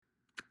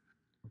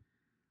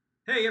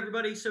Hey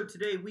everybody, so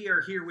today we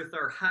are here with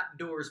our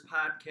Hotdoors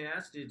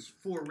podcast. It's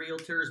for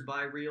realtors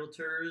by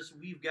realtors.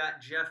 We've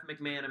got Jeff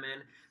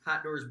McManaman,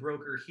 Hotdoors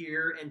broker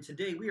here, and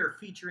today we are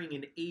featuring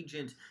an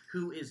agent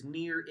who is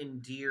near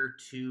and dear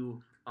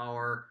to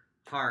our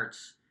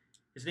hearts.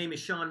 His name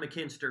is Sean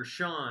MaKinster.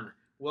 Sean,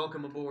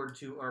 welcome aboard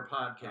to our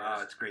podcast.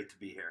 Oh, it's great to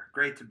be here.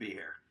 Great to be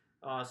here.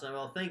 Awesome.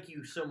 Well, thank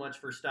you so much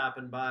for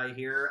stopping by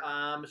here.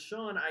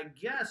 Sean, I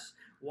guess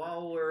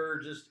while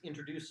we're just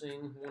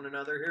introducing one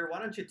another here, why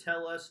don't you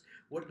tell us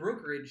what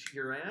brokerage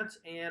you're at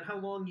and how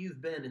long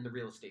you've been in the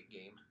real estate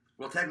game?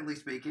 Well, technically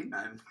speaking,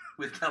 I'm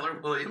with Keller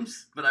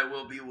Williams, but I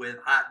will be with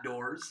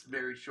Hotdoors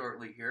very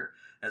shortly here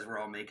as we're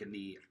all making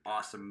the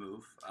awesome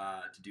move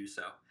to do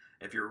so.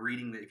 If you're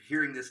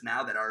hearing this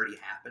now, that already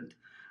happened,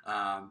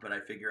 but I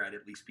figure I'd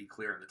at least be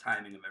clear on the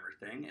timing of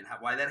everything and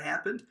why that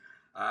happened.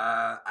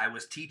 I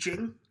was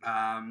teaching.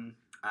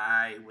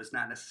 I was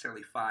not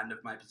necessarily fond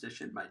of my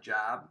position, my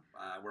job,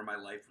 where my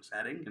life was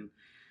heading, and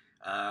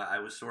I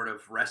was sort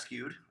of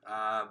rescued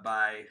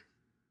by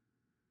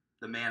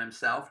the man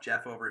himself,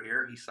 Jeff over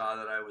here. He saw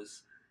that I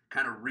was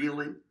kind of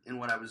reeling in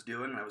what I was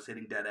doing, and I was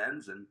hitting dead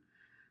ends, and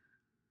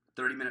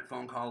 30-minute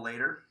phone call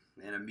later,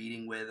 and a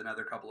meeting with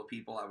another couple of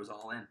people, I was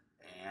all in,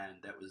 and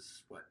that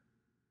was,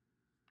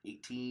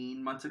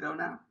 18 months ago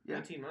now? Yeah.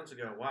 18 months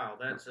ago. Wow,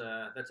 that's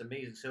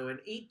amazing. So in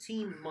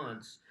 18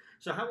 months,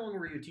 so how long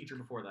were you a teacher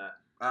before that?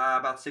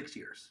 About 6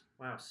 years.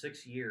 Wow,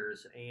 6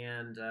 years.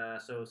 And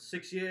so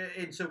 6 years,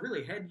 and so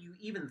really, had you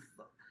even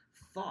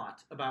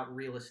thought about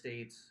real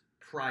estate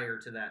prior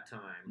to that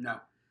time? No.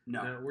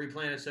 Were you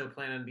planning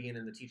on being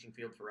in the teaching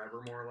field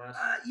forever, more or less?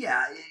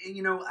 Yeah,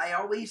 I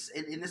always,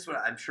 and this one,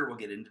 I'm sure we'll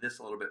get into this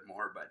a little bit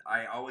more, but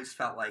I always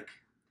felt like,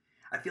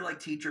 I feel like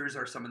teachers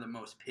are some of the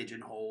most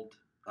pigeonholed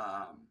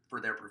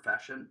for their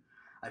profession.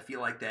 I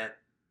feel like that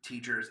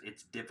teachers,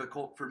 it's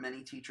difficult for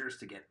many teachers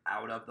to get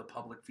out of the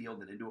public field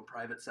and into a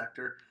private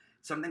sector.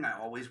 Something I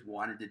always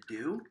wanted to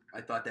do.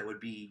 I thought that would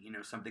be,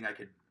 something I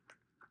could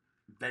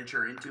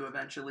venture into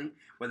eventually,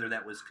 whether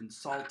that was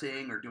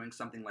consulting or doing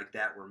something like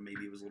that where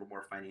maybe it was a little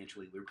more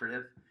financially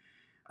lucrative.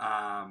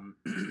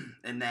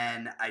 And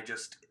then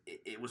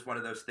it was one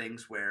of those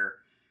things where,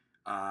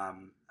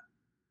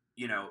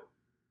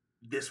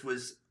 this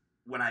was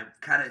when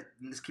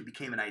this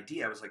became an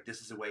idea. I was like,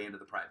 this is a way into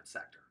the private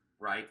sector,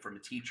 right? From a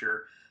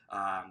teacher,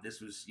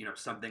 this was,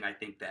 something I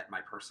think that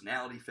my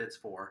personality fits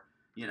for,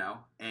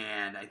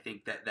 and I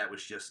think that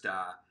was just,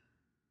 I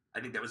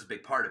think that was a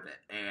big part of it.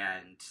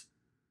 And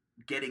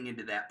getting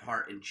into that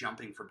part and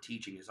jumping from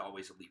teaching is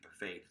always a leap of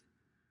faith.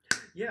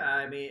 Yeah,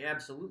 I mean,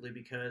 absolutely,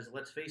 because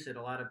let's face it,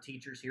 a lot of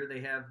teachers here, they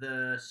have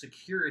the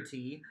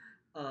security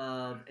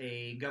of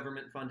a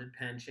government-funded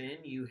pension.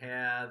 You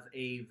have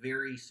a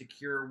very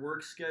secure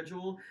work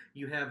schedule.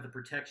 You have the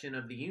protection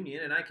of the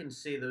union, and I can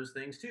say those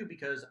things too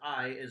because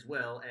I, as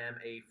well, am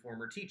a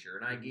former teacher,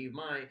 and I gave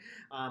my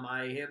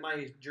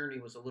journey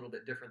was a little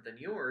bit different than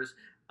yours,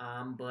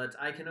 but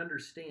I can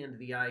understand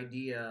the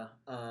idea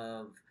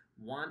of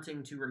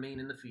wanting to remain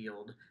in the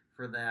field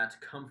for that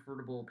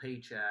comfortable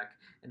paycheck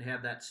and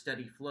have that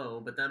steady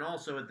flow, but then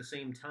also at the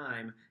same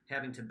time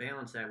having to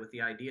balance that with the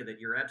idea that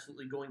you're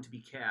absolutely going to be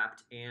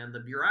capped, and the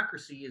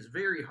bureaucracy is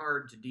very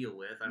hard to deal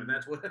with. I mean,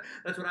 that's what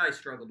I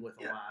struggled with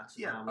a lot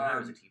when I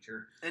was a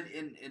teacher. And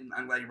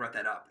I'm glad you brought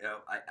that up.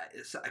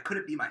 I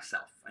couldn't be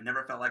myself. I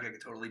never felt like I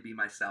could totally be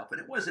myself, and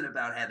it wasn't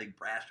about having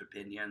brash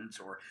opinions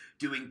or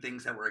doing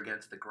things that were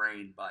against the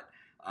grain, but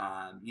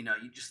you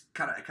just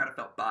I kind of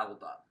felt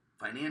bottled up.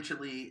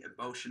 Financially,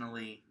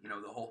 emotionally,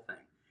 the whole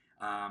thing.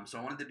 So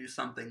I wanted to do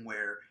something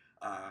where,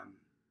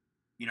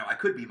 I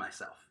could be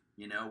myself,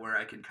 where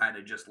I can kind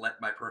of just let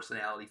my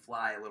personality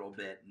fly a little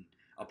bit and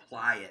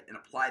apply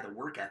the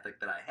work ethic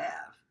that I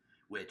have,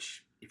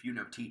 which, if you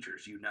know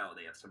teachers, they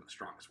have some of the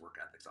strongest work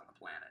ethics on the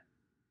planet.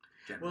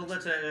 Well,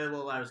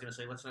 I was going to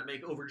say, let's not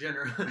let's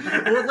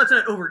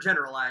not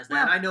overgeneralize that.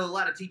 Well, I know a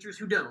lot of teachers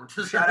who don't.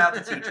 Shout out to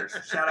teachers.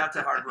 Shout out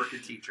to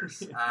hardworking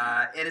teachers.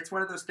 And it's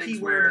one of those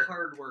things where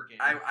hardworking.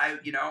 I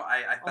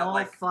felt all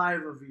like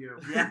 5 of you.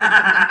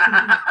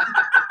 Yeah.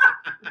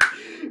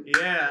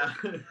 Yeah.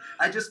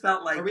 I just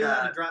felt like. Are we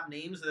allowed to drop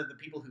names of the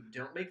people who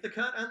don't make the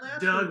cut on that?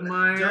 Doug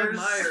Myers. Doug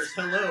Myers.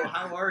 Hello.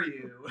 How are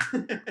you?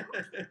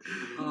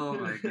 Oh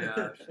my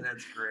gosh,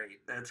 that's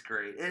great. That's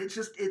great. And it's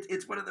just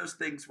it's one of those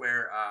things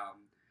where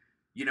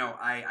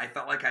I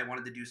felt like I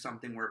wanted to do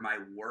something where my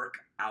work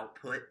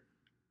output,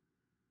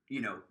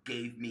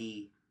 gave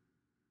me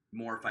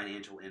more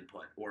financial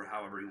input, or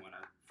however you want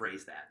to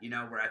phrase that.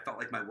 Where I felt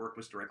like my work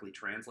was directly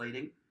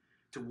translating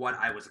to what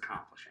I was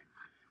accomplishing.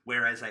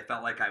 Whereas I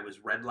felt like I was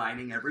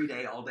redlining every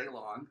day, all day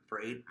long,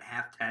 for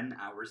 8.5, 10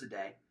 hours a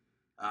day,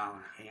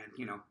 and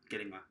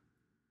getting a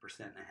 1.5%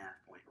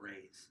 point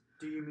raise.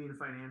 Do you mean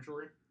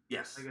financially?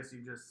 Yes. I guess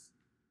you just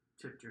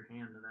tipped your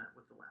hand to that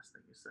with the last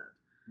thing you said.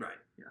 Right.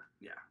 Yeah.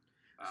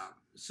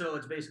 So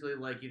it's basically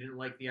like you didn't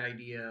like the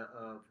idea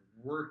of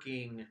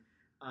working,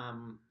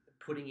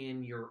 putting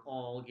in your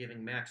all,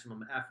 giving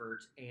maximum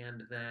effort,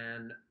 and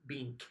then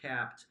being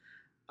capped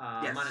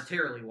Yes.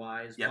 monetarily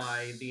wise, Yes.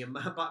 by the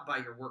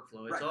by your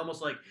workflow. It's Right.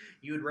 almost like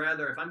you would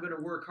rather, if I'm going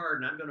to work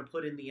hard and I'm going to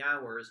put in the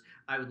hours,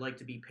 I would like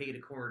to be paid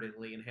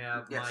accordingly and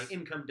have Yes. my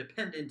income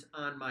dependent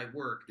on my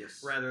work,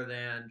 Yes. rather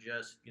than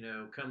just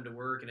come to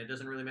work and it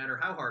doesn't really matter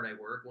how hard I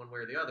work, one way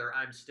or the other,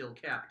 I'm still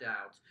capped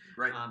out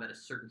Right. at a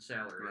certain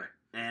salary. Right.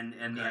 And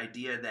the Okay.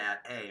 idea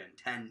that, hey, in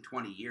 10,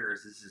 20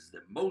 years, this is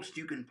the most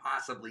you can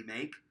possibly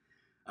make,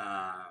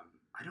 I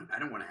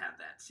don't want to have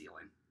that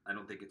ceiling. I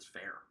don't think it's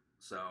fair.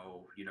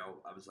 So,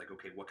 I was like,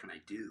 okay, what can I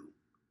do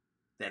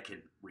that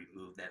can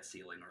remove that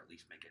ceiling, or at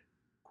least make it,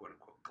 quote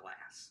unquote,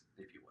 glass,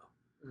 if you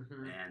will.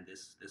 Mm-hmm. And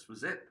this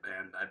was it.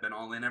 And I've been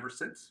all in ever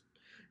since.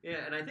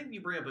 Yeah, and I think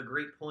you bring up a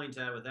great point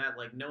with that,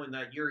 like knowing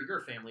that you're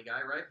a family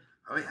guy, right?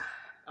 Oh, yeah.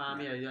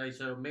 Yeah.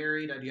 So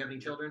married. Do you have any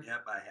children?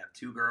 Yep, I have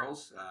 2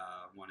 girls.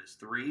 One is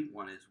 3,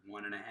 one is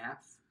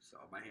 1.5. So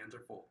my hands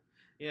are full.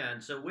 Yeah,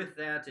 and so with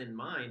that in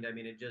mind, I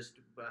mean, it just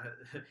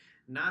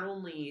not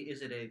only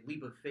is it a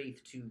leap of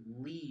faith to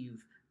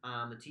leave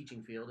the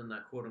teaching field and the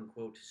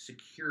quote-unquote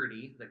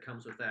security that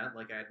comes with that,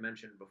 like I had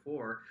mentioned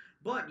before,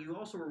 but you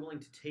also were willing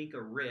to take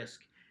a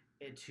risk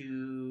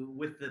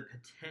with the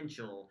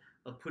potential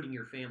of putting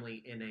your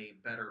family in a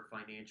better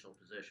financial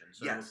position.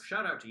 So Yes.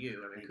 shout out to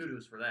you. I mean, Thank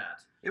kudos for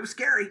that. It was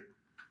scary.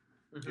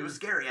 Mm-hmm. It was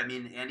scary. I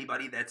mean,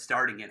 anybody that's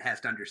starting it has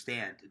to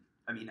understand.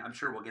 I mean, I'm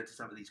sure we'll get to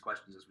some of these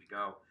questions as we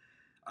go.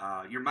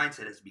 Your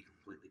mindset has to be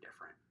completely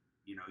different.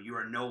 You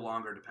are no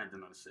longer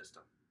dependent on a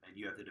system, and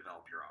you have to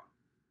develop your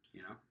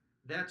own.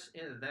 That's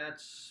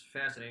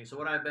fascinating. So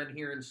what I've been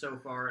hearing so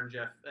far, and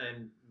Jeff,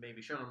 and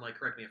maybe Sean,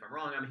 correct me if I'm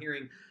wrong, I'm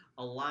hearing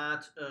a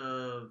lot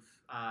of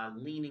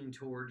leaning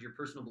toward your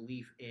personal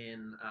belief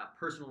in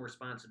personal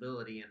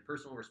responsibility,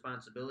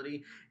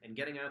 and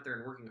getting out there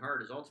and working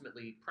hard is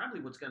ultimately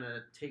probably what's going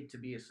to take to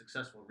be a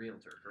successful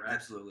realtor, correct?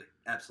 Absolutely.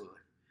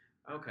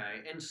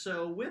 Okay, and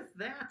so with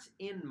that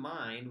in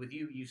mind, with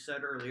you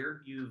said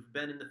earlier, you've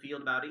been in the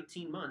field about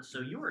 18 months,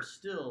 so you are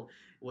still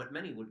what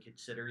many would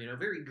consider,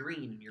 very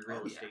green in your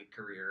real estate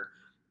career.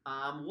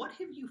 What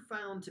have you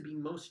found to be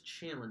most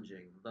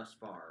challenging thus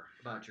far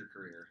about your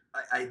career?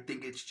 I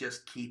think it's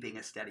just keeping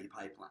a steady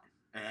pipeline,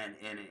 and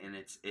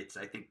it's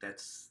I think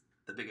that's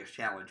the biggest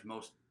challenge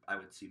I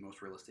would see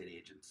most real estate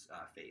agents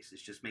face,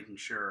 is just making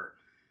sure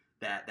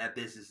that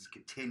business is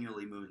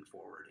continually moving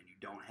forward, and you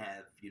don't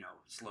have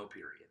slow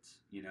periods,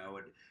 and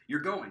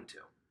you're going to,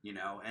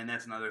 and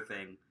that's another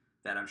thing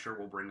that I'm sure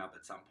we'll bring up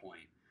at some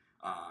point,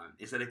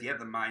 is that if you have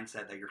the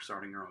mindset that you're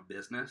starting your own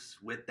business,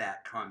 with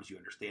that comes, you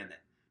understand that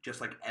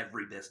just like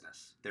every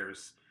business,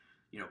 there's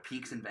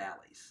peaks and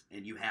valleys,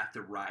 and you have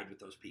to ride with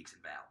those peaks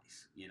and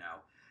valleys,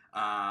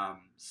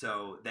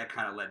 so that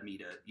kind of led me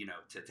to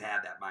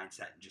have that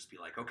mindset and just be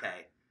like,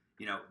 okay,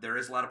 there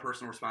is a lot of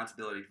personal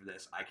responsibility for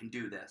this. I can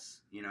do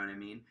this. You know what I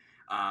mean?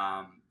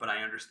 But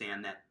I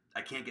understand that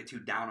I can't get too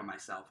down on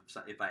myself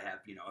if I have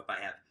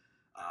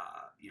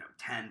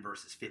 10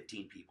 versus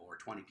 15 people or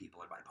 20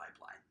 people in my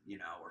pipeline,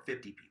 or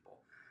 50 people.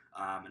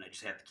 And I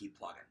just have to keep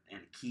plugging.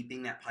 And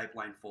keeping that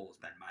pipeline full has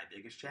been my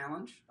biggest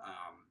challenge.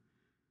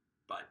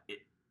 But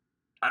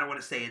I don't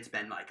want to say it's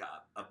been like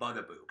a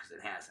bugaboo, because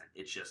it hasn't.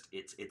 It's just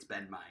it's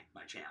been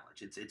my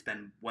challenge. It's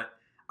been what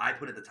I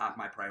put at the top of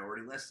my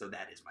priority list. So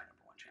that is my number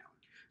one challenge.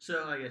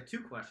 So I got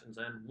 2 questions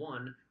then.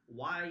 1,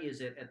 why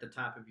is it at the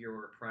top of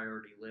your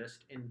priority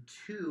list? And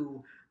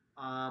 2,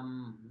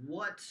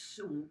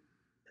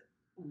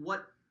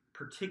 what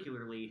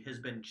particularly has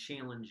been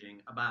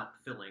challenging about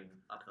filling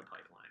up the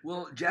pipeline?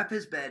 Well, Jeff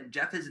has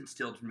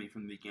instilled in me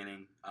from the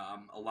beginning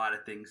a lot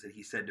of things that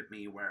he said to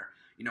me where,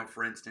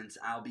 for instance,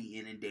 I'll be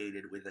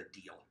inundated with a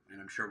deal, and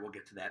I'm sure we'll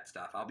get to that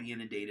stuff. I'll be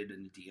inundated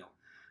in a deal.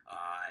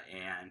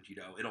 And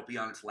it'll be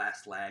on its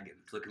last leg, and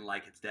it's looking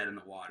like it's dead in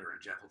the water.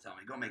 And Jeff will tell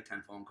me, "Go make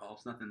 10 phone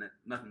calls. Nothing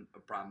a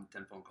problem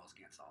 10 phone calls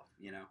can't solve."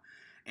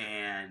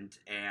 And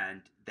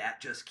that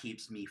just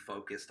keeps me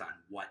focused on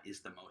what is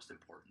the most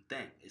important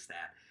thing. Is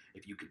that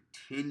if you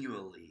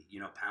continually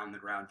pound the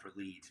ground for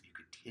leads, if you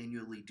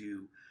continually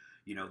do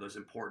those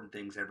important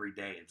things every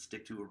day and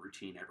stick to a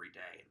routine every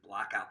day and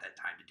block out that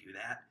time to do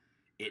that,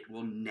 it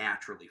will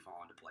naturally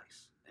fall into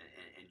place,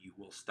 and you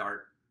will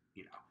start.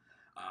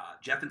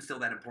 Jeff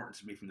instilled that importance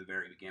to me from the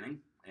very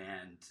beginning,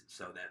 and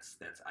so that's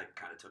I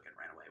kind of took it and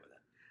ran away with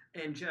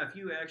it. And Jeff,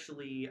 you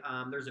actually,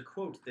 there's a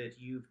quote that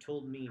you've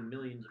told me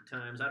millions of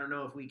times. I don't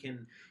know if we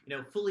can,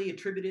 fully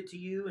attribute it to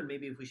you, and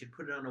maybe if we should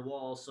put it on a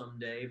wall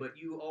someday. But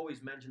you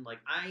always mentioned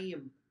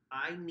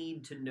I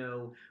need to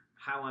know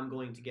how I'm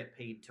going to get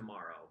paid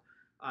tomorrow.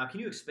 Can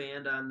you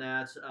expand on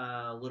that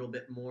a little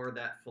bit more?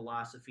 That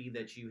philosophy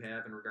that you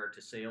have in regard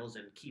to sales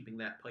and keeping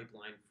that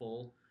pipeline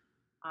full.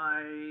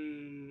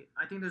 I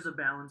think there's a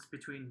balance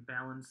between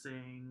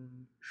balancing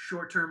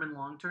short-term and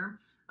long-term.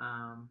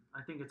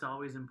 I think it's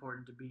always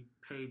important to be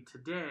paid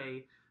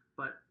today,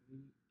 but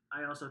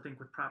I also think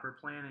with proper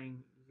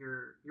planning,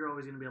 you're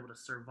always going to be able to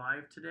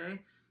survive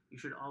today.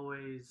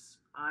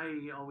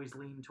 I always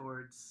lean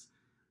towards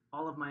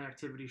all of my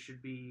activities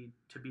should be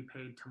to be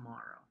paid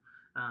tomorrow.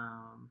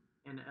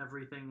 And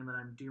everything that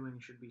I'm doing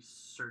should be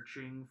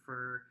searching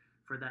for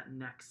for that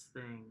next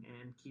thing,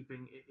 and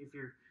keeping, if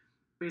you're,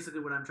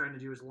 basically what I'm trying to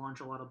do is launch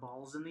a lot of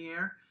balls in the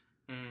air,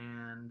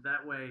 and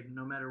that way,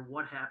 no matter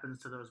what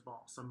happens to those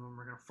balls, some of them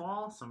are going to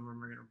fall, some of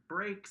them are going to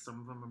break, some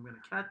of them I'm going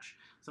to catch,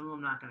 some of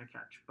them not going to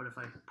catch. But if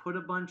I put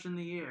a bunch in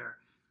the air,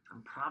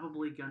 I'm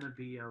probably going to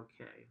be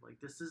okay.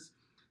 Like, this is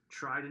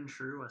tried and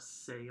true a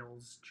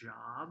sales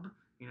job.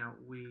 You know,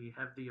 we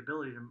have the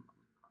ability to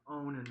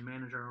own and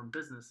manage our own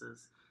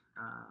businesses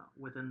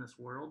within this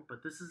world,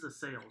 but this is a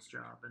sales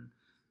job. And,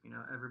 you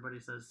know, everybody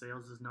says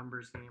sales is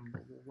numbers game,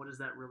 but what does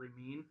that really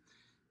mean?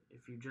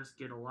 If you just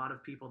get a lot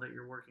of people that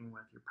you're working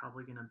with, you're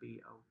probably going to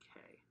be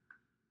okay.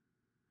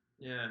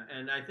 Yeah,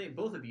 and I think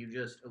both of you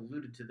just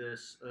alluded to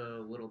this a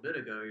little bit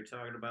ago. You're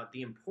talking about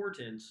the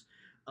importance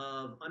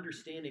of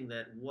understanding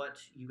that what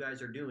you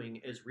guys are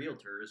doing as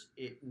realtors,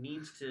 it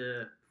needs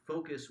to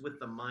focus with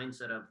the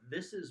mindset of,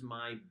 this is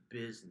my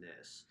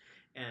business.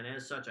 And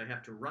as such, I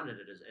have to run it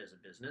as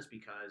a business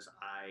because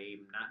I'm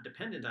not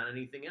dependent on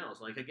anything else.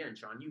 Like, again,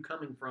 Sean, you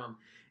coming from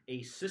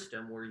a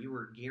system where you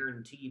were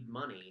guaranteed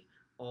money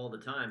all the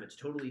time, it's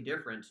totally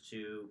different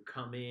to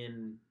come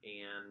in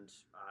and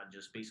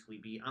just basically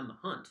be on the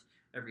hunt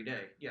every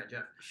day. Yeah,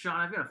 Jeff. Sean,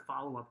 I've got a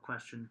follow-up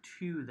question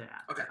to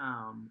that. Okay.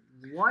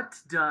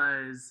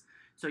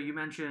 So you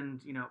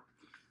mentioned, you know,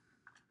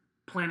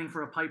 planning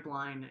for a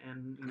pipeline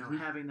and, you know,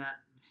 having that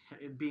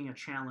being a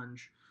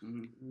challenge.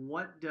 Mm-hmm.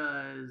 What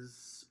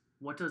does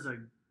a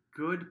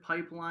good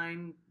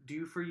pipeline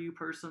do for you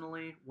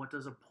personally? What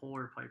does a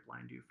poor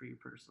pipeline do for you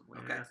personally?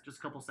 Okay. I guess just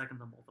a couple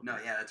seconds on both of them. No,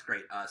 yeah, that's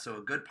great. So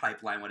a good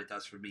pipeline, what it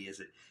does for me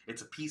is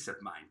it's a peace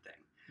of mind thing.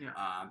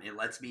 Yeah. It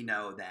lets me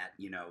know that,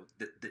 you know,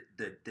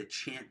 the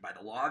chant by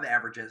the law of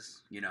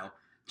averages, you know,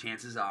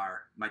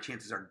 my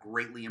chances are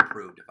greatly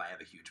improved if I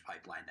have a huge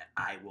pipeline, that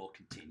I will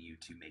continue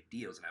to make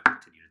deals and I will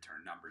continue to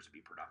turn numbers and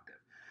be productive.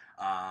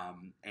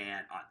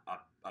 And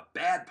a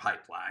bad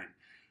pipeline,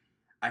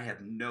 I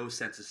have no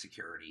sense of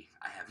security.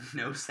 I have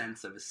no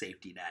sense of a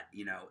safety net,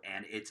 you know,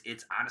 and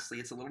it's honestly,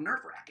 it's a little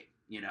nerve wracking,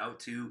 you know,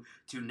 to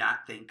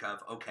not think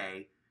of,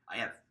 okay, I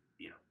have,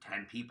 you know,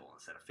 10 people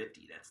instead of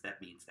 50.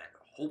 That means that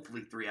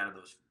hopefully 3 out of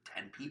those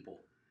 10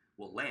 people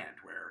will land,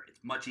 where it's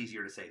much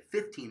easier to say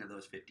 15 of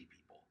those 50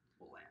 people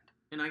will land.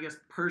 And I guess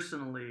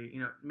personally, you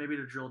know, maybe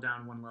to drill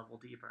down one level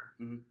deeper,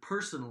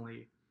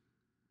 personally,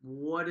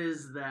 what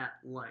is that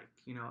like?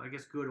 You know, I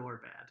guess good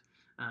or bad.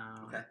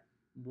 Okay.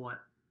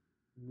 What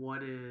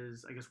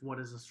does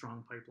a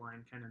strong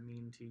pipeline kind of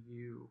mean to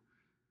you?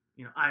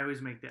 You know, I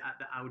always make the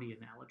Audi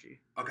analogy.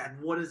 Okay.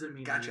 What does it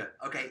mean to you? Gotcha.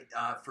 Okay.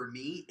 For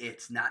me,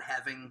 it's not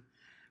having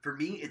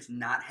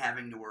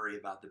to worry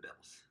about the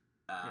bills.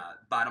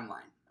 Bottom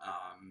line,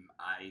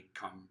 I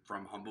come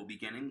from humble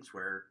beginnings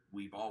where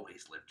we've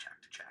always lived check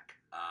to check.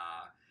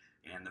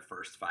 And the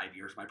first 5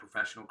 years of my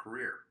professional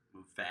career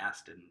moved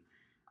fast, and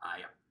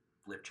I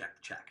lived check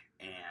to check.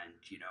 And,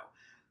 you know,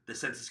 the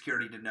sense of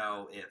security to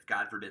know if,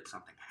 God forbid,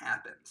 something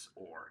happens,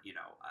 or, you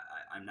know,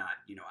 I'm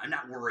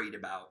not worried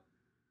about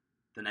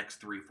the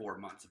next 3-4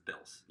 months of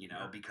bills, you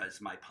know,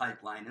 because my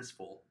pipeline is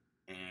full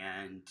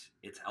and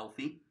it's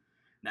healthy.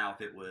 Now,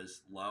 if it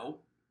was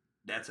low,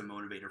 that's a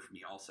motivator for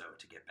me also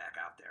to get back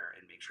out there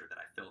and make sure that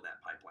I fill that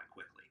pipeline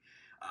quickly.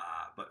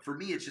 But for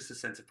me, it's just a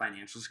sense of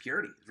financial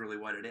security is really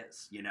what it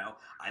is. You know,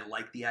 I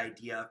like the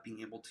idea of being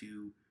able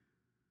to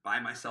buy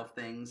myself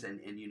things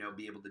and you know,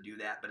 be able to do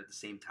that. But at the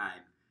same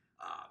time,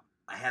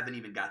 I haven't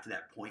even got to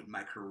that point in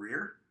my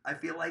career, I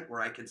feel like, where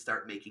I can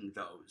start making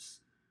those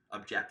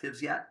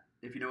objectives yet,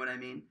 if you know what I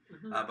mean.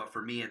 Mm-hmm. But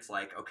for me, it's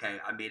like, okay,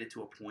 I made it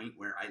to a point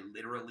where I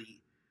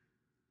literally,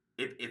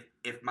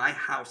 if my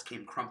house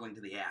came crumbling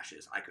to the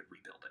ashes, I could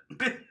rebuild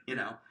it, you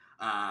know,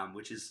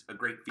 which is a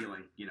great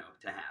feeling, you know,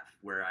 to have,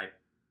 where I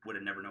would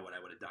have never known what I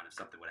would have done if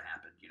something would have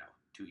happened, you know,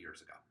 2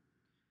 years ago.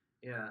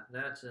 Yeah,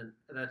 that's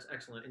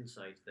excellent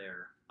insight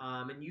there.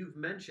 And you've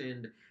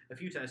mentioned a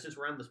few times, since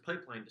we're on this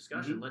pipeline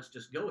discussion, let's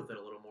just go with it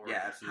a little more.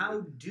 Yeah, absolutely.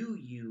 How do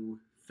you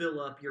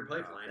fill up your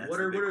pipeline? That's what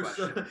the are big what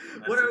question.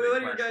 are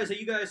you guys?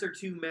 You guys are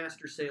two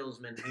master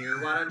salesmen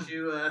here. Why don't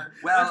you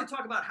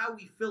talk about how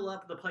we fill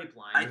up the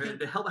pipeline? I think,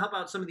 to help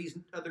out some of these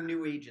other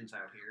new agents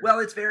out here. Well,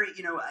 it's very,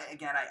 you know,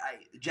 again,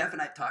 Jeff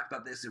and I have talked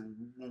about this, and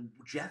when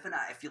Jeff and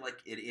I feel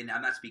like and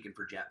I'm not speaking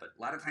for Jeff, but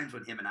a lot of times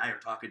when him and I are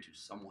talking to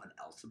someone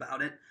else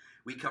about it,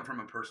 we come from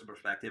a personal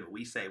perspective, and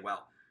we say,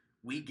 well,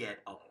 we get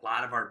a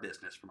lot of our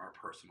business from our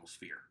personal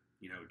sphere.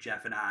 You know,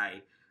 Jeff and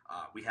I,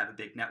 we have a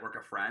big network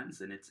of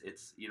friends, and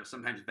it's you know,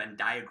 sometimes Venn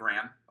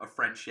diagram of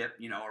friendship,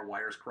 you know, our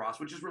wires cross,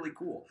 which is really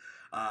cool.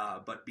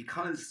 But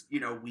because, you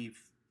know, we've,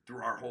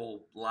 through our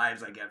whole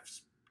lives, I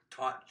guess,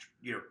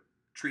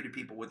 treated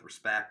people with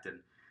respect, and,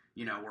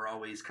 you know, we're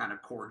always kind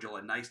of cordial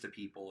and nice to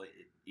people,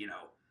 you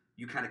know,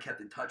 you kind of kept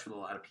in touch with a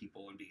lot of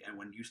people. And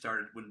when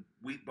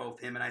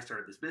him and I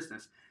started this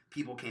business,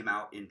 people came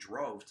out in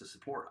droves to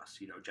support us.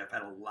 You know, Jeff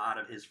had a lot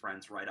of his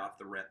friends right off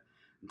the rip,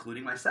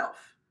 including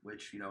myself,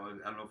 which, you know,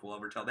 I don't know if we'll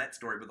ever tell that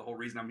story, but the whole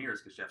reason I'm here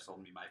is because Jeff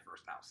sold me my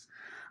first house.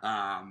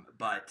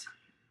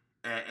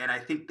 And I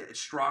think that it's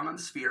strong on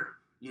the sphere.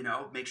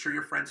 Make sure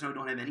your friends know.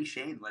 Don't have any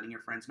shame letting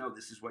your friends know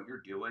this is what you're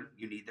doing.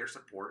 You need their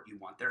support. You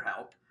want their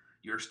help.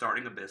 You're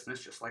starting a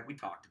business, just like we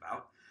talked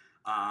about.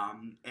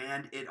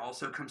 And it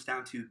also comes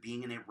down to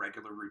being in a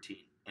regular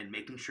routine and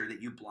making sure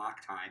that you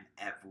block time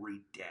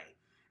every day.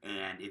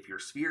 And if your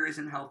sphere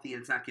isn't healthy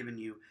and it's not giving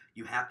you,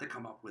 you have to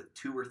come up with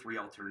 2 or 3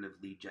 alternative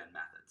lead gen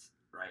methods,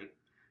 right?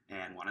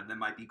 And one of them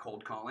might be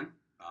cold calling,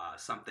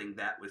 something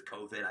that with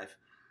COVID,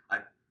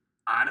 I've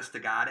honest to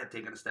God, I've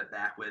taken a step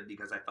back with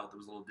because I felt it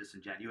was a little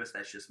disingenuous.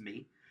 That's just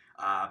me.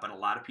 But a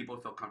lot of people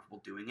feel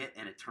comfortable doing it,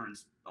 and it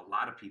turns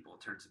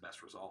the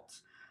best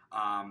results.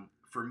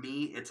 For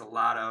me, it's a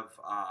lot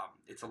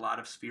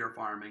of sphere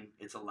farming.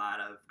 It's a lot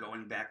of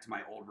going back to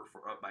my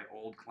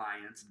old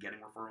clients, getting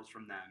referrals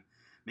from them,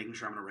 making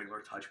sure I'm in a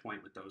regular touch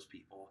point with those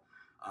people,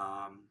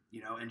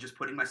 and just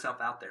putting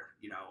myself out there.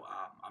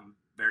 I'm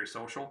very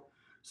social,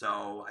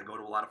 so I go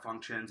to a lot of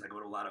functions, I go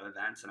to a lot of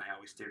events, and I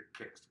always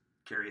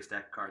carry a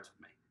stack of cards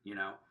with me,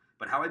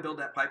 But how I build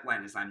that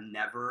pipeline is I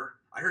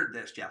heard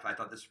this, Jeff, I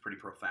thought this was pretty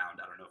profound.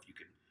 I don't know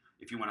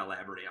if you want to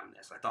elaborate on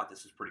this. I thought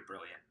this was pretty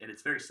brilliant, and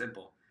it's very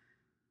simple.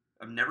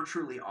 I'm never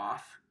truly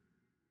off,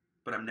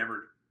 but I'm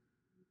never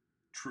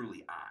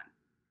truly on.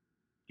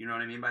 You know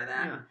what I mean by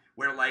that? Yeah.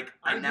 Where like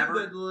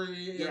elaborate a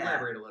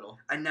little.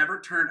 I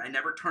never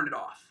turned it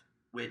off,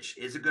 which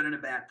is a good and a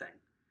bad thing.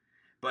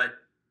 But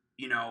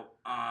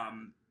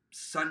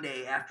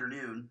Sunday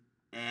afternoon,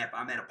 if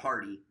I'm at a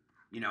party,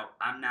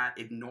 I'm not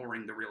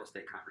ignoring the real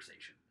estate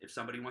conversation. If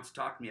somebody wants to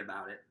talk to me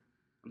about it,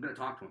 I'm going to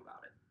talk to them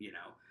about it.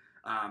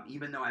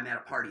 Even though I'm at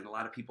a party, and a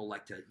lot of people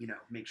like to,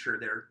 make sure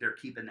they're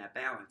keeping that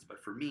balance.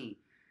 But for me,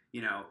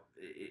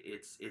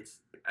 it's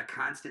a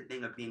constant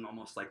thing of being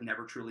almost like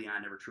never truly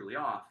on, never truly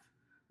off.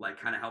 Like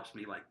kind of helps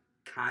me like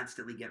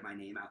constantly get my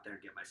name out there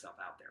and get myself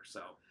out there.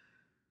 So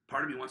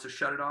part of me wants to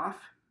shut it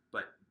off,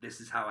 but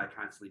this is how I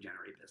constantly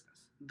generate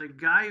business. The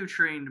guy who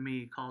trained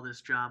me called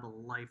this job a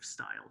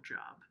lifestyle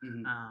job.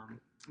 Mm-hmm.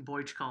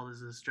 Boych called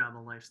this job a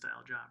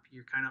lifestyle job.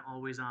 You're kind of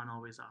always on,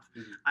 always off.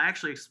 Mm-hmm. I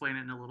actually explain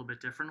it in a little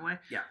bit different way.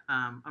 Yeah.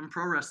 I'm a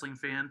pro wrestling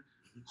fan.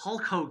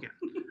 Hulk Hogan.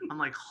 I'm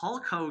like,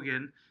 Hulk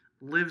Hogan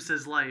lives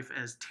his life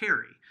as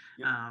Terry.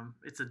 Yep.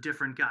 It's a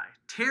different guy.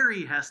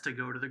 Terry has to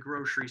go to the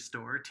grocery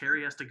store.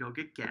 Terry has to go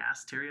get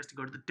gas. Terry has to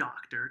go to the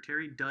doctor.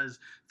 Terry does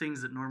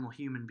things that normal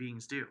human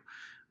beings do.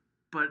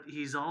 But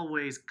he's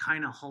always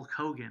kind of Hulk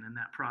Hogan in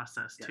that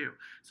process too.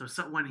 So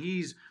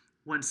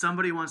when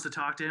somebody wants to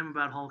talk to him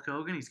about Hulk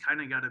Hogan, he's kind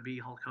of got to be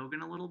Hulk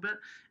Hogan a little bit.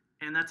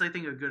 And that's, I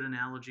think, a good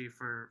analogy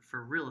for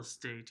real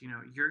estate.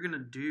 You're going to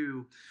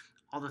do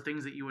all the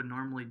things that you would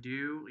normally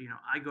do.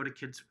 I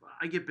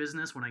get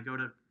business when I go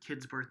to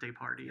kids' birthday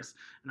parties,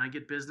 and I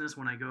get business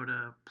when I go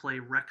to play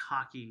rec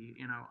hockey,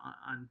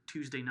 on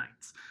Tuesday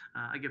nights.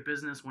 I get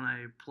business when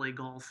I play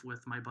golf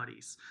with my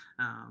buddies.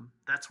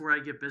 That's where I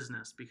get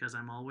business because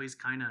I'm always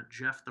kind of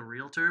Jeff the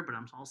realtor, but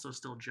I'm also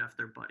still Jeff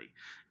their buddy.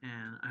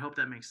 And I hope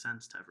that makes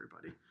sense to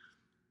everybody.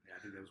 Yeah,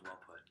 I think that was well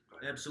put.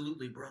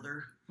 Absolutely,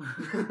 brother. And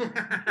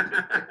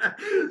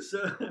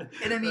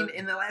I mean,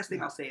 and the last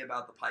thing I'll say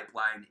about the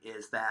pipeline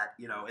is that,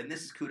 and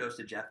this is kudos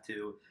to Jeff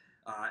too,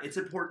 it's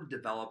important to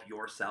develop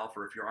yourself,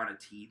 or if you're on a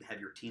team, have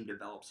your team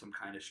develop some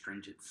kind of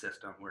stringent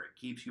system where it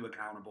keeps you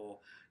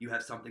accountable. You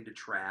have something to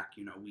track.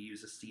 We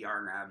use a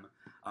CRM.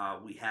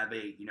 We have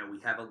a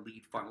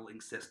lead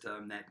funneling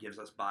system that gives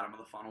us bottom of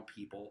the funnel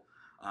people.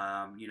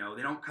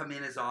 They don't come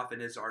in as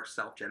often as our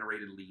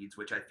self-generated leads,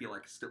 which I feel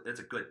like it's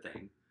a good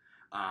thing.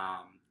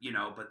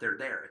 But they're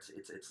there.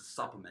 It's a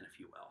supplement, if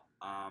you will.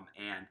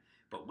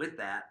 But with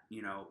that,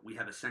 we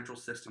have a central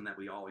system that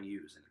we all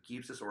use, and it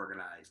keeps us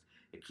organized.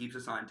 It keeps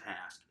us on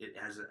task. It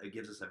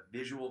gives us a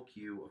visual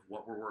cue of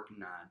what we're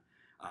working on,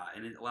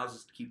 and it allows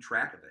us to keep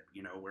track of it.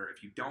 Where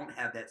if you don't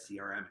have that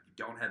CRM, if you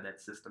don't have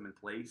that system in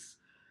place,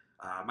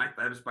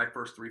 that was my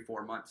first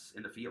 3-4 months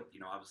in the field.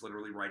 I was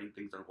literally writing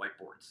things on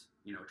whiteboards,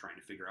 trying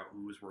to figure out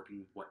who was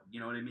working what, you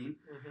know what I mean?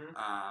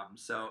 Mm-hmm.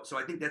 So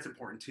I think that's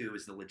important too,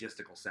 is the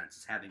logistical sense,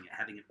 is having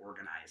it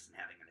organized and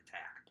having a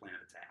plan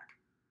of attack.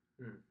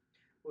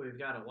 Well, we've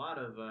got a lot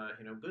of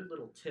good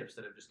little tips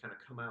that have just kind of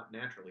come out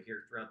naturally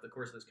here throughout the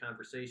course of this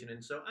conversation.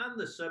 And so on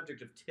the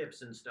subject of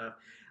tips and stuff,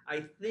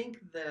 I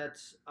think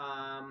that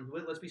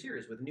let's be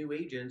serious, with new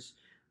agents,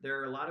 there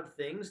are a lot of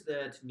things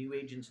that new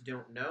agents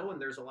don't know, and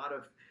there's a lot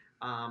of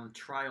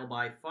trial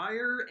by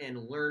fire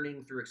and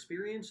learning through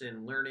experience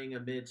and learning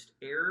amidst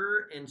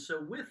error. And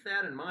so with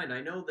that in mind, I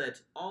know that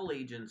all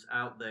agents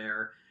out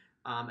there,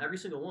 every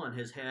single one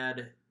has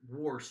had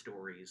war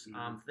stories,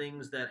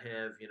 things that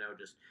have,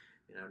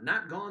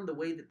 not gone the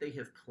way that they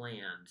have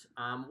planned.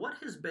 What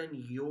has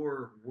been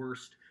your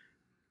worst,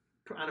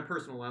 on a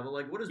personal level,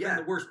 like what has been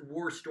the worst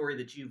war story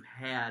that you've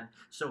had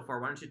so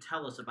far? Why don't you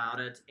tell us about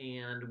it,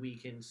 and we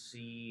can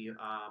see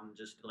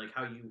just like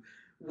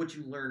what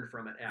you learned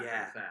from it after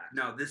the fact.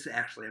 No, this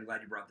actually, I'm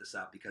glad you brought this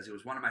up because it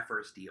was one of my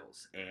first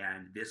deals,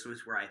 and this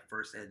was where I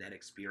first had that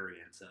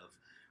experience of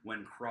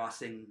when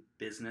crossing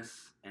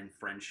business and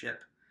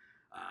friendship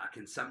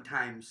can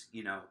sometimes,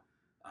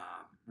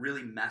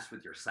 really mess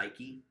with your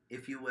psyche,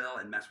 if you will,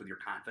 and mess with your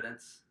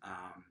confidence.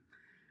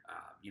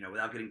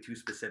 without getting too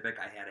specific,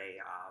 I had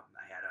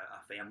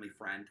a family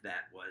friend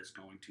that was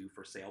going to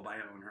for sale by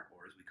owner,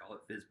 or as we call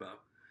it, FISBO.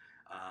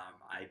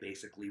 I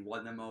basically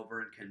won them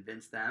over and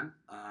convinced them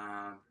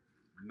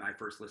my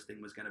first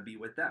listing was going to be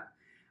with them.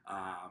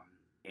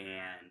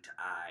 And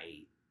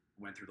I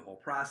went through the whole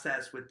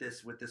process with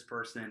this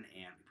person, and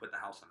we put the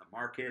house on the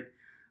market.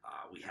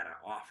 We had an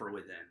offer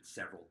within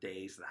several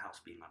days of the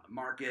house being on the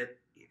market.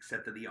 He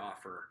accepted the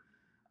offer.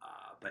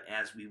 But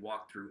as we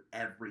walked through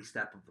every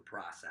step of the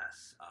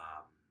process,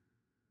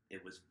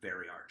 it was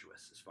very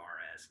arduous as far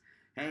as,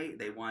 hey,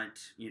 they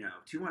want,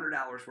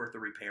 $200 worth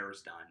of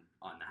repairs done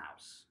on the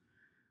house.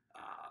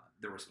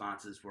 The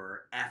responses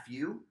were, F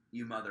you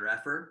mother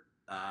effer.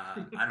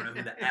 I don't know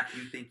who the F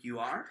you think you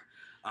are.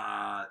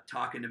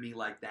 Talking to me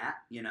like that,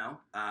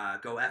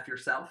 go F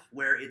yourself,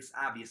 where it's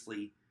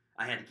obviously,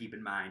 I had to keep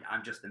in mind,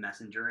 I'm just the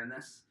messenger in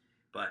this.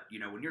 But,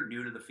 when you're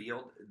new to the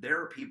field,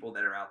 there are people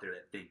that are out there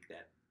that think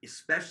that,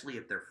 especially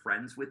if they're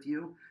friends with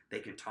you, they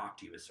can talk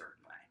to you a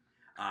certain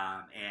way.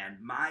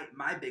 And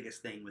my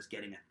biggest thing was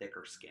getting a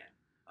thicker skin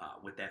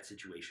with that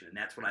situation, and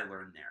that's what I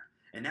learned there.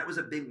 And that was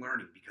a big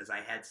learning because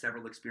I had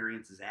several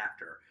experiences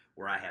after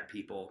where I had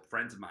people,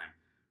 friends of mine,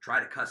 try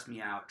to cuss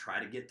me out, try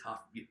to get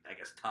tough. I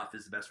guess tough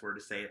is the best word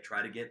to say it.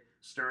 Try to get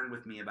stern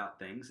with me about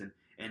things,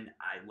 and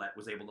I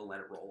was able to let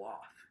it roll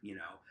off,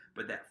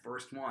 But that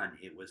first one,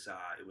 it was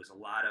a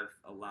lot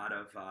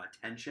of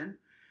tension,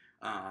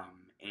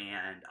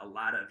 and a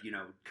lot of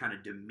kind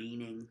of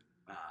demeaning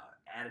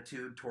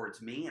attitude towards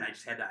me, and I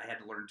had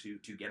to learn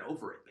to get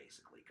over it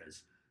basically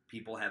because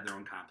people have their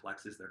own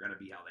complexes. They're going to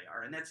be how they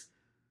are, and that's.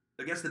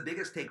 I guess the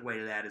biggest takeaway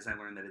to that is I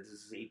learned that this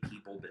is a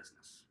people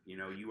business.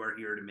 You are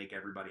here to make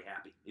everybody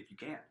happy if you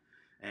can.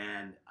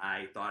 And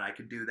I thought I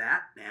could do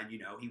that. And,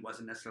 he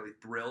wasn't necessarily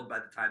thrilled by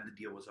the time the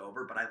deal was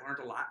over, but I learned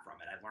a lot from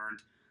it. I learned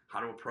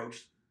how to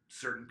approach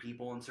certain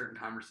people in certain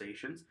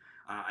conversations.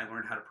 I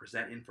learned how to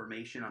present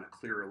information on a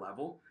clearer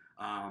level.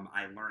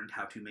 I learned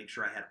how to make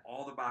sure I had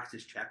all the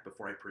boxes checked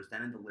before I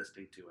presented the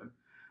listing to him.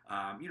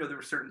 There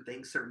were certain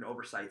things, certain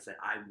oversights that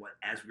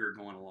as we were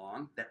going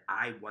along, that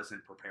I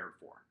wasn't prepared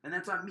for. And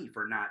that's on me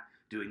for not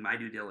doing my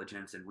due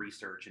diligence and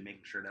research and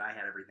making sure that I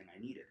had everything I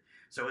needed.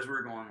 So as we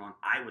were going along,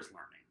 I was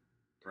learning,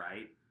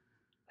 right?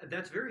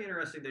 That's very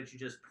interesting that you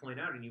just point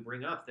out and you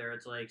bring up there.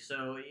 It's like,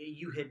 so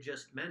you had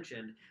just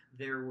mentioned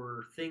there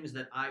were things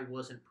that I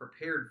wasn't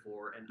prepared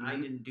for, and I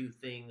didn't do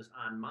things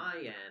on my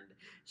end.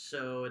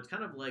 So it's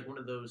kind of like one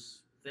of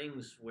those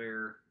things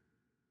where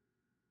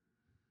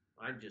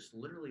I just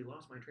literally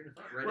lost my train of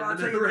thought. Well, I'll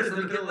tell you this.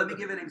 Let me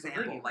give an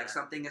example. Like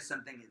something as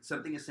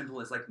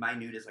simple as like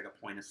minute as like a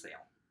point of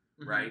sale,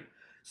 right?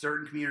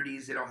 Certain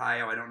communities in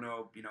Ohio, I don't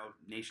know,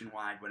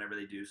 nationwide, whatever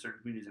they do, certain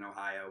communities in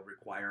Ohio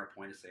require a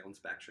point of sale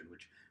inspection,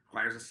 which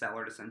requires a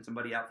seller to send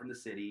somebody out from the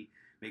city,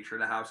 make sure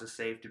the house is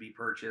safe to be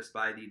purchased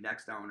by the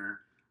next owner,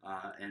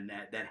 and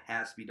that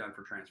has to be done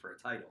for transfer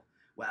of title.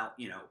 Well,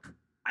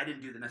 I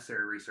didn't do the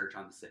necessary research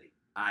on the city.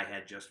 I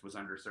was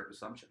under certain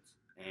assumptions,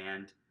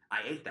 and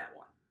I ate that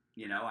one.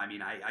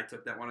 I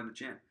took that one on the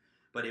chin,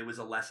 but it was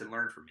a lesson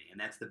learned for me, and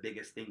that's the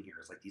biggest thing here.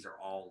 Is like these are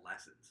all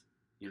lessons.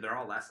 They're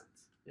all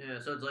lessons. Yeah,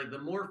 so it's like the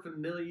more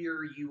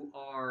familiar you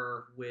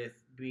are with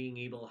being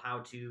able how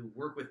to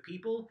work with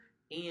people,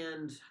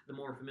 and the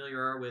more familiar you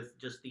are with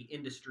just the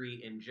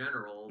industry in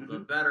general, the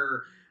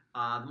better,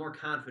 the more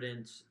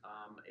confident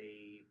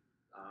a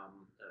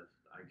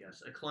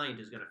client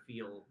is going to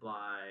feel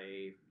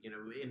by in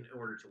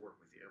order to work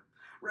with you.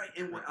 Right,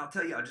 and I'll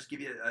tell you, I'll just give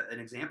you an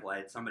example. I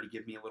had somebody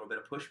give me a little bit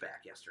of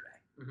pushback yesterday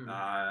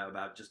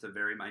about just a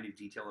very minute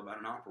detail about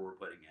an offer we're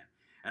putting in.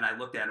 And I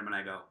looked at him and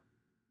I go,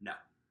 no.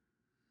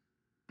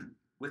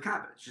 With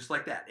confidence, just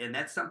like that. And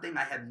that's something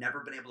I have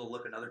never been able to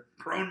look another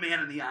grown man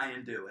in the eye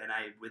and do. And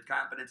with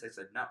confidence, I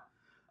said no.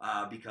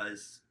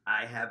 Because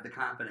I have the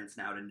confidence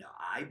now to know.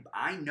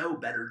 I know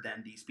better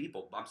than these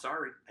people. I'm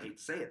sorry, I hate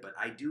to say it, but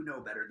I do know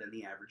better than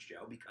the average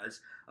Joe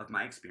because of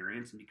my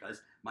experience and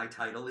because my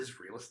title is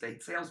real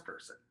estate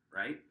salesperson,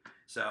 right?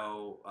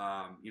 So,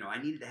 I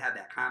needed to have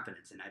that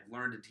confidence, and I've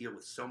learned to deal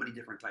with so many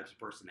different types of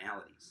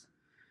personalities.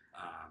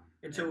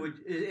 And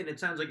it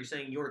sounds like you're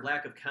saying your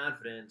lack of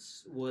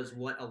confidence was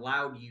what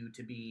allowed you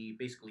to be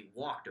basically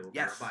walked over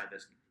by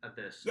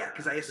this. Yeah,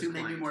 because I assumed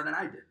they knew more than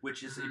I did,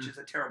 which is it's just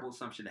a terrible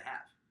assumption to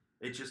have.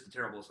 It's just a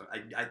terrible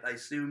assumption. I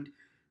assumed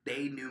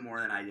they knew more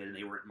than I did, and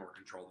they weren't more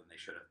control than they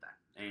should have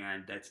been,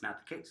 and that's not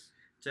the case.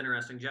 It's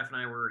interesting. Jeff and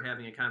I were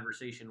having a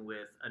conversation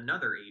with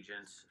another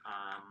agent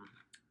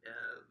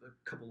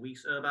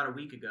about a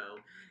week ago,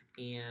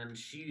 and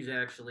she's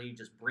actually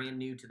just brand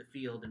new to the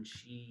field, and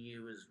she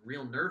was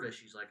real nervous.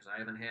 She's like, I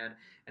haven't had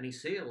any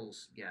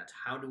sales yet.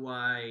 How do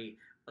I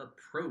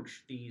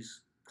approach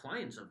these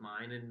clients of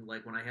mine, and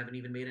like when I haven't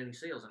even made any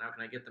sales, and how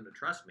can I get them to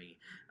trust me?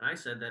 And I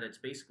said that it's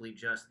basically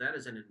just that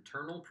is an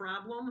internal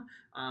problem,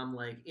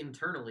 like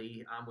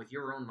internally with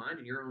your own mind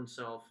and your own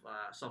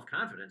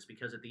self-confidence,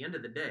 because at the end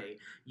of the day,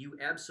 you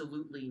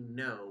absolutely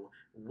know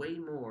way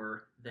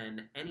more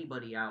than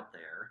anybody out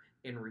there,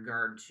 in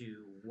regard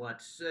to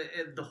what's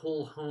the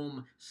whole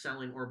home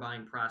selling or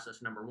buying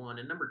process, number one.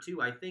 And number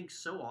two, I think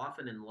so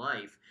often in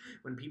life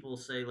when people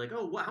say like,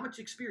 oh, how much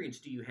experience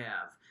do you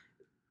have?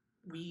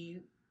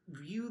 We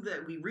view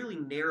that we really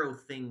narrow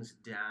things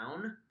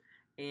down,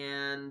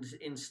 and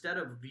instead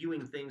of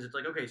viewing things, it's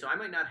like, okay, so I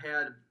might not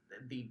have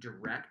the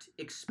direct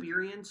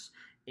experience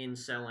in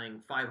selling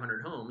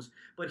 500 homes,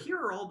 but here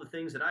are all the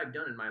things that I've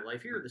done in my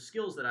life. Here are the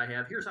skills that I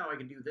have. Here's how I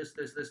can do this,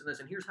 this, this, and this,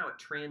 and here's how it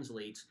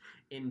translates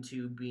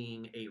into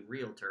being a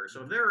realtor.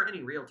 So if there are any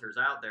realtors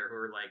out there who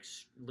are like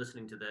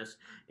listening to this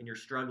and you're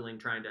struggling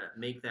trying to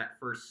make that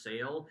first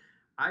sale,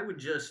 I would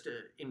just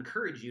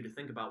encourage you to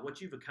think about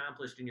what you've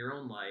accomplished in your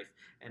own life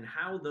and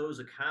how those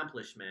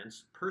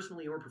accomplishments,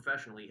 personally or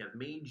professionally, have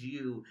made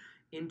you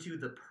into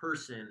the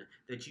person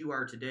that you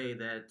are today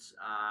that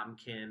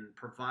can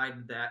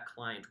provide that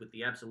client with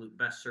the absolute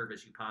best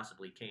service you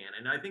possibly can.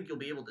 And I think you'll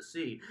be able to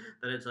see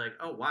that it's like,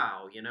 oh,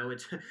 wow,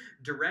 it's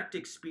direct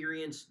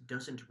experience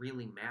doesn't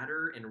really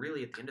matter. And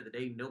really, at the end of the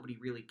day, nobody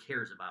really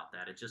cares about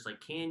that. It's just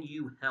like, can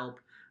you help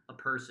a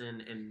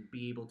person and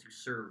be able to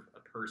serve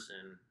a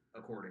person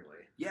accordingly?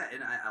 Yeah,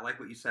 and I like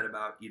what you said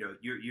about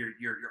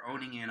you're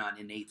owning in on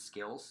innate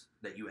skills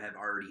that you have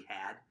already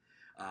had,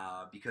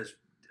 because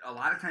a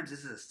lot of times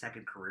this is a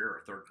second career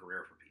or third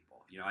career for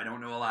people. I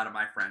don't know a lot of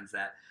my friends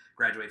that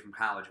graduated from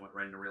college, went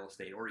right into real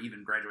estate, or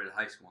even graduated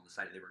high school and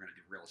decided they were going to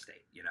do real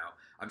estate.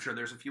 I'm sure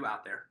there's a few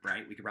out there,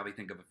 right? We could probably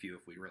think of a few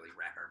if we really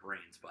rack our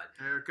brains. But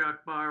Eric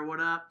Akbar, what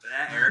up?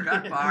 Eric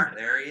Akbar,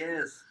 there he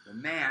is, the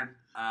man.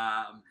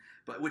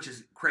 But which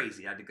is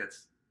crazy. I think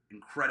that's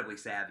incredibly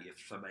savvy if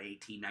some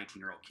 18,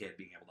 19-year-old kid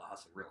being able to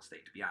hustle real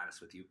estate, to be honest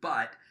with you.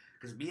 But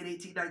because being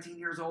 18, 19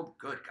 years old,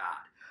 good God.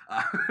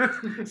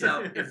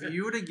 So if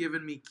you would have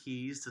given me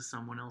keys to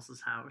someone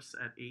else's house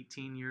at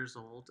 18 years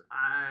old,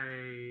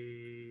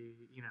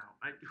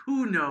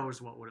 who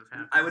knows what would have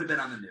happened. I would have been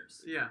on the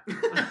news. Yeah.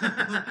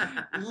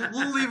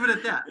 we'll leave it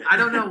at that. I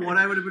don't know what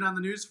I would have been on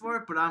the news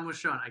for, but I'm with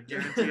Sean. I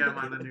guarantee I'm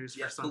on the news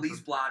for something.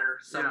 Police blotter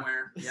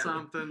somewhere. Yeah,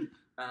 something.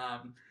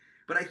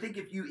 But I think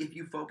if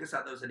you focus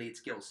on those innate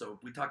skills, so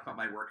we talked about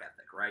my work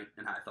ethic, right?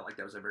 And I felt like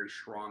that was a very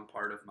strong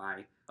part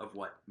of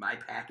what my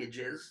package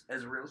is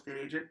as a real estate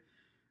agent.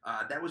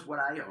 That was what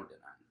I owned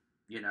it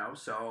on,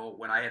 So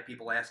when I had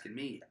people asking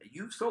me,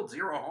 "You've sold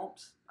 0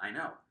 homes," I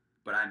know,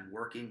 but I'm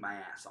working my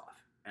ass off,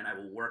 and I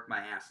will work my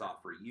ass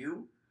off for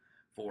you,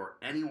 for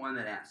anyone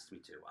that asks me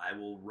to. I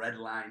will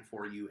redline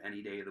for you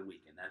any day of the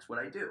week, and that's what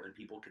I do. And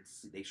people could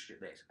see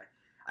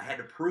I had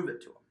to prove it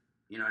to them.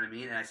 You know what I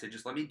mean? And I said,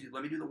 just let me do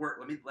the work.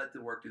 Let me let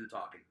the work do the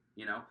talking.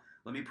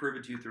 Let me prove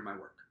it to you through my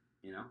work.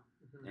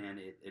 Mm-hmm. And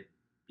it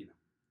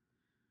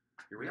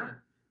here we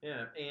are.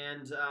 Yeah,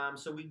 and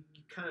so we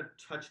kind of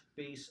touched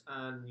base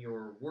on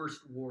your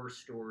worst war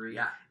story,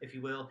 if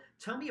you will.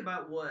 Tell me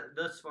about what,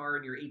 thus far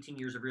in your 18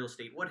 years of real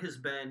estate, what has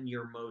been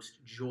your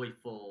most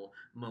joyful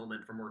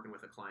moment from working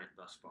with a client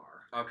thus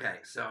far? Okay,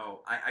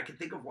 so I can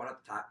think of one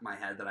at the top of my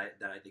head that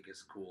I think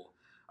is cool.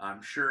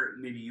 I'm sure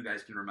maybe you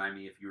guys can remind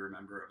me if you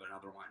remember of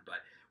another one, but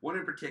one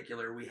in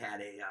particular, we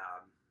had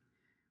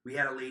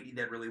a lady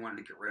that really wanted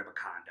to get rid of a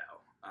condo.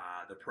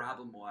 The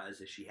problem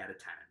was she had a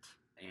tenant,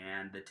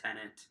 and the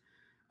tenant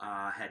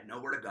had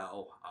nowhere to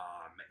go,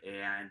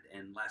 and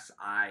unless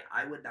I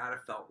would not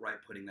have felt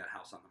right putting that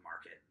house on the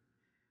market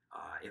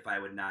if I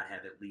would not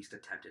have at least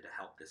attempted to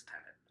help this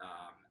tenant.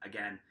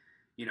 Again,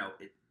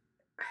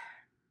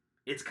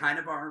 it's kind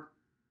of our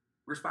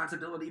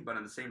responsibility, but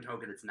on the same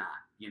token, it's not.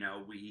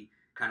 We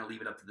kind of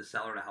leave it up to the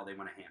seller to how they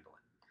want to handle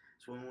it.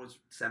 This woman was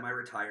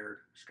semi-retired.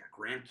 She's got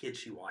grandkids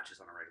she watches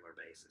on a regular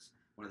basis.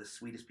 One of the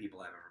sweetest people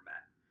I've ever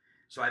met.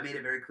 So I made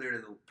it very clear to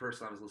the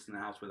person I was listing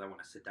the house with, I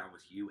want to sit down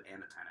with you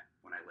and the tenant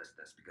when I list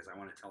this because I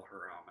want to tell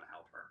her how I'm going to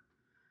help her.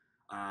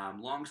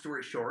 Long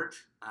story short,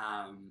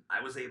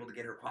 I was able to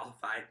get her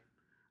qualified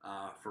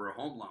for a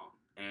home loan.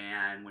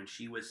 And when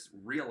she was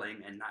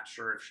reeling and not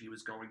sure if she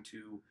was going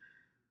to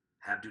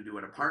have to do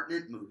an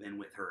apartment, move in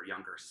with her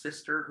younger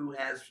sister who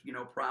has,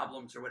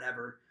 problems or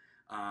whatever,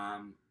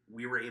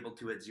 we were able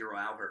to, at 0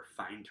 hour,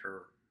 find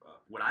her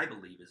what I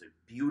believe is a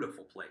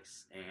beautiful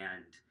place.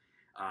 And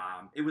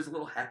it was a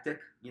little hectic,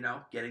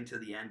 getting to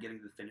the end, getting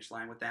to the finish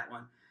line with that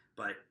one.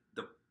 But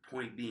the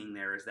point being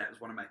there is that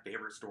was one of my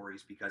favorite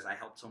stories because I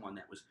helped someone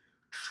that was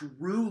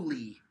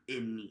truly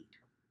in need.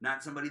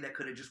 Not somebody that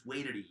could have just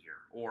waited a year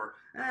or,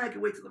 I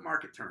could wait till the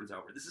market turns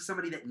over. This is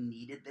somebody that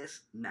needed this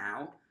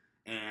now.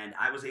 And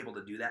I was able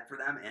to do that for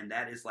them. And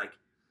that is like,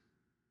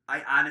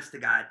 I honest to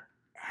God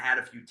had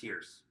a few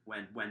tears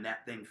when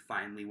that thing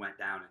finally went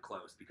down and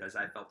closed because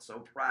I felt so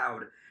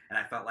proud and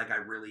I felt like I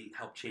really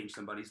helped change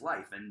somebody's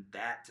life. And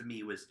that to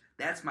me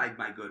that's my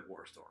good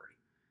war story.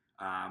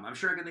 I'm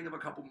sure I can think of a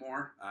couple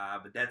more,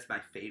 but that's my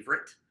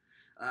favorite.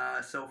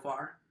 So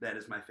far, that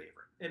is my favorite.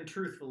 And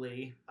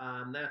truthfully,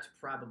 that's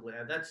probably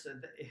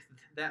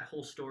that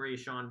whole story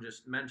Sean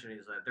just mentioned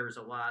is that there was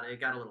a lot.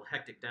 It got a little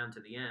hectic down to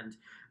the end.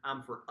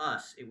 For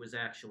us, it was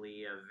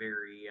actually a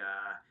very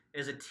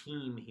as a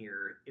team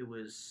here. It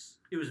was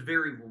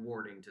very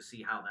rewarding to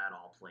see how that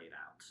all played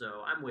out.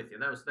 So I'm with you.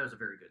 That was a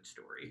very good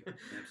story.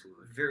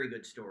 Absolutely, very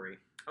good story.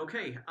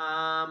 Okay,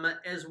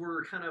 as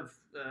we're kind of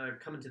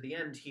coming to the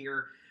end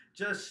here,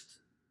 just.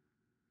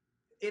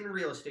 In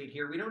real estate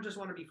here, we don't just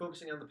want to be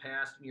focusing on the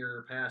past and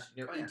your past,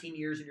 18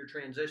 years in your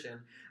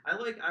transition. I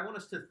want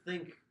us to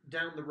think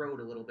down the road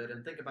a little bit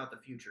and think about the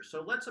future.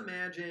 So let's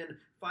imagine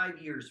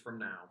 5 years from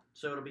now.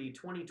 So it'll be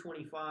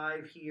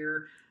 2025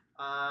 here.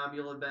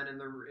 You'll have been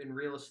in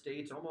real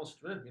estate almost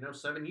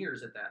 7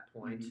 years at that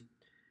point.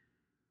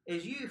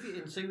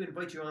 Mm-hmm. Say we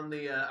invite you on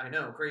the, I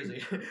know,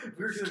 crazy. if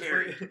we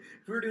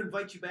were to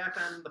invite you back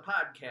on the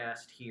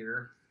podcast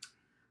here,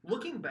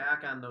 looking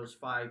back on those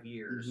 5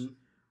 years. Mm-hmm.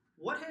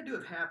 What had to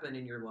have happened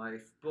in your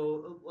life,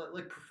 both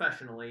like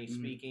professionally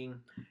speaking,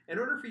 in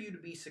order for you to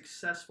be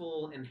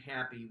successful and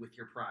happy with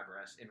your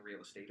progress in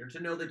real estate, or to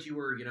know that you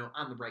were,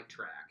 on the right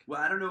track? Well,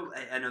 I don't know.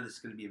 I know this is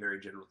going to be a very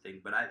general thing,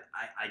 but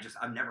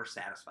I'm never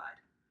satisfied.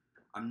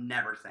 I'm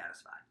never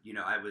satisfied.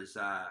 I was,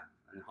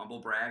 humble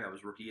brag, I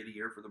was Rookie of the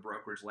Year for the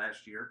brokerage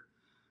last year.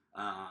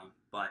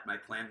 But my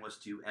plan was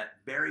to, at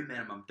very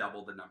minimum,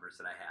 double the numbers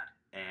that I had.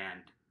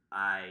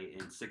 And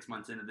in 6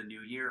 months into the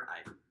new year,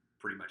 I've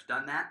pretty much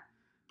done that.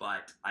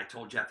 But I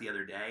told Jeff the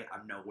other day,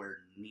 I'm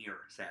nowhere near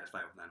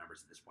satisfied with my numbers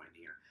at this point in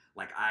the year.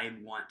 Like, I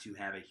want to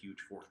have a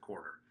huge fourth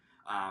quarter.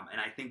 And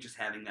I think just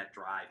having that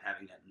drive,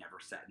 having that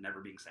never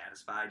being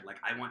satisfied, like,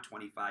 I want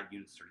 25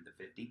 units to turn into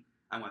 50.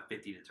 I want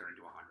 50 to turn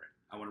into 100.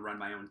 I want to run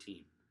my own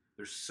team.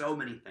 There's so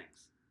many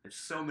things.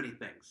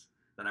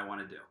 That I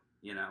want to do,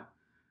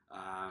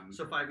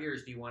 So 5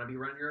 years, do you want to be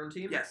running your own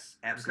team? Yes,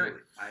 absolutely.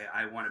 Okay.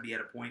 I want to be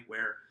at a point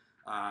where,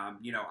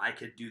 I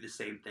could do the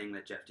same thing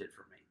that Jeff did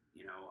for me.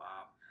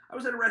 I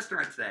was at a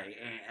restaurant today,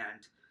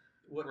 and...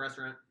 What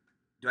restaurant?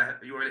 You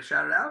want me to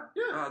shout it out?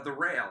 Yeah. The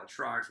Rail at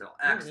Strongsville.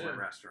 Excellent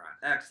restaurant.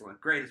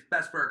 Excellent. Greatest,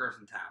 best burgers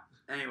in town.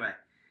 Anyway,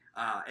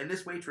 and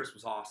this waitress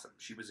was awesome.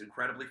 She was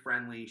incredibly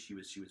friendly. She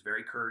was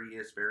very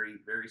courteous, very,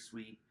 very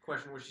sweet.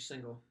 Question, was she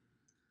single?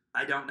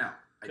 I don't know.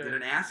 Okay. I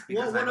didn't ask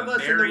because one I'm of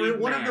us a married in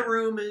the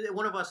man.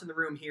 one of us in the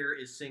room here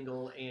is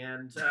single,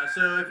 and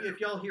so if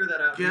y'all hear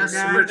that out, guess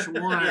which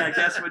one? Yeah,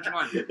 guess which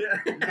one.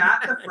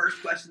 Not the first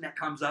question that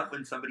comes up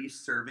when somebody's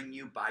serving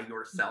you by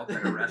yourself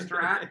at a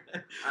restaurant.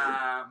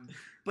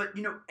 But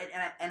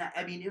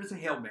I mean, it was a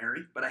Hail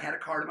Mary, but I had a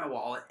card in my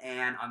wallet,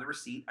 and on the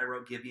receipt I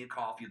wrote, "Give me a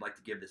call if you'd like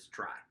to give this a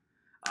try,"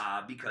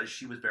 because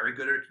she was very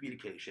good at her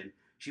communication.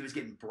 She was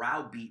getting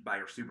browbeat by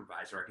her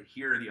supervisor. I could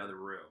hear her in the other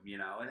room,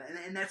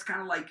 and that's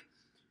kind of like.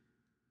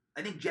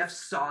 I think Jeff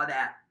saw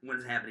that when it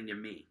was happening to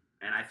me,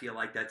 and I feel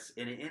like that's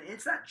and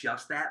it's not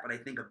just that, but I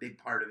think a big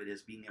part of it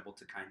is being able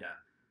to kind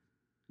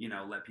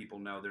of, let people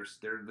know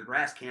the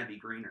grass can be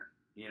greener.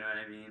 You know what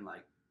I mean?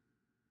 Like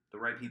the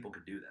right people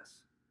could do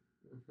this.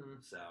 Mm-hmm.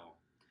 So,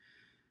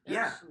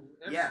 yeah.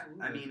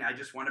 I mean, I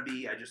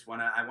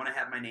want to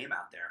have my name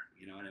out there.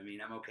 You know what I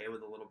mean? I'm okay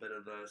with a little bit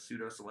of the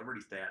pseudo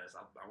celebrity status.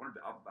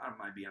 I don't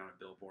mind being on a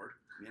billboard.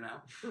 I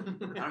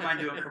don't mind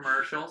doing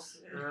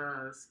commercials.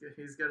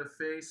 He's got a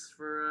face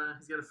for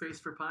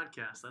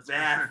podcasts.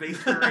 That's face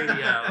for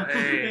radio.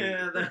 Hey.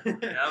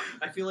 Yep.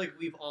 I feel like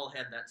we've all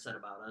had that said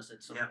about us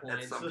at some point.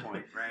 At some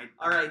point, right?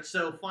 All right.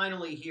 So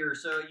finally here,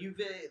 so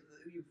you've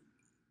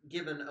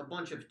given a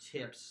bunch of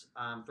tips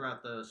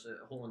throughout this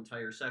whole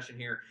entire session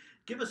here.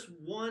 Give us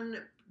one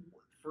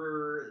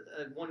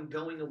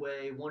going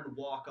away, one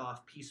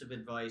walk-off piece of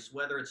advice,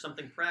 whether it's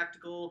something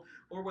practical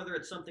or whether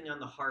it's something on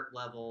the heart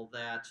level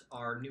that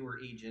our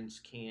newer agents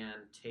can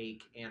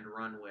take and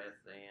run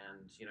with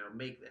and,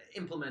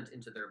 implement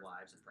into their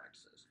lives and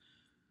practices.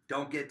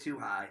 Don't get too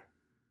high.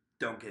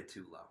 Don't get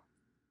too low.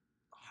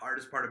 The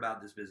hardest part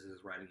about this business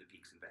is riding the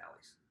peaks and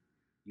valleys.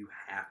 You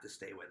have to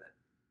stay with it.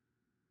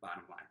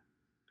 Bottom line.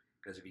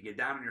 Because if you get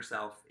down on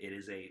yourself, it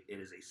is a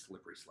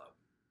slippery slope.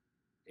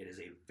 It is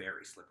a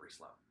very slippery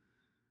slope.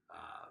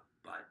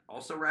 But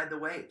also ride the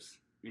waves.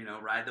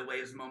 Ride the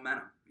waves of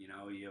momentum. You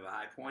have a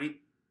high point,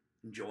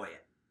 enjoy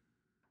it.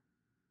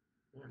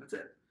 That's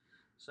it.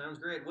 Sounds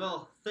great.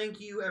 Well,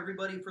 thank you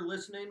everybody for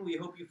listening. We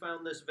hope you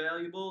found this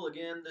valuable.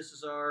 Again, this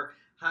is our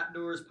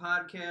Hotdoors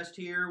podcast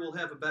here. We'll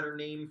have a better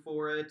name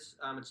for it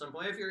at some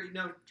point. If you're,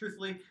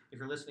 truthfully, if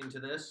you're listening to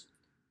this,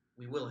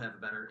 you'll have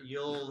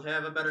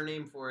a better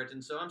name for it.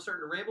 And so I'm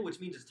starting to ramble, which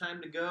means it's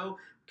time to go.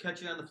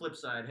 Catch you on the flip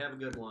side. Have a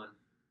good one.